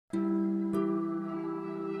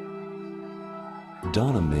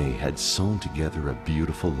Donna May had sewn together a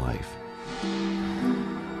beautiful life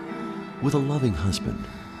with a loving husband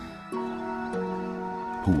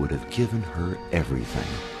who would have given her everything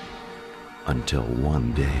until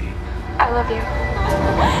one day. I love you.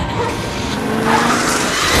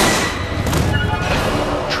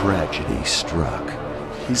 Tragedy struck.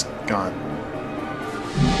 He's gone.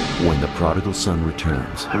 When the prodigal son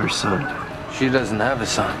returns, Her son. She doesn't have a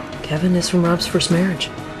son. Kevin is from Rob's first marriage.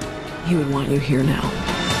 He would want you here now.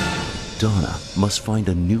 Donna must find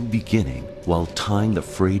a new beginning while tying the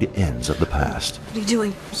frayed ends of the past. What are you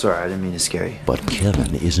doing? Sorry, I didn't mean to scare you. But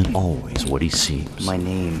Kevin isn't always what he seems. My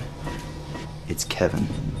name, it's Kevin.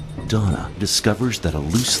 Donna discovers that a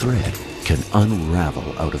loose thread can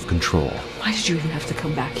unravel out of control. Why did you even have to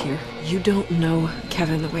come back here? You don't know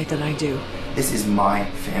Kevin the way that I do. This is my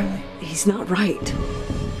family. He's not right.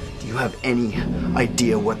 Do you have any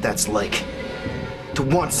idea what that's like? To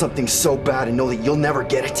want something so bad and know that you'll never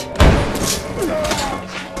get it?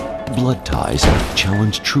 Blood ties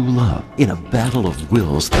challenge true love in a battle of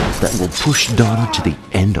wills that will push Donna to the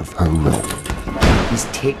end of her rope. He's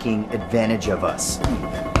taking advantage of us.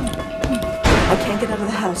 I can't get out of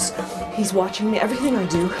the house. He's watching me, everything I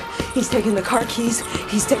do. He's taking the car keys.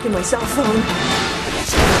 He's taking my cell phone.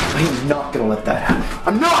 I'm not gonna let that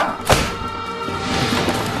happen. I'm not!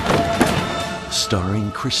 Starring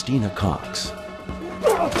Christina Cox,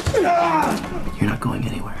 You're not going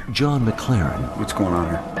anywhere. John McLaren, What's going on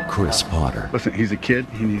here? Chris Potter, Listen, he's a kid.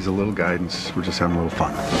 He needs a little guidance. We're just having a little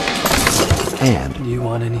fun. and Do you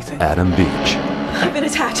want anything? Adam Beach. I've been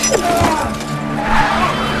attacked.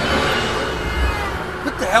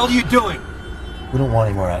 What the hell are you doing? We don't want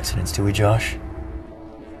any more accidents, do we, Josh?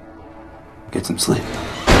 Get some sleep.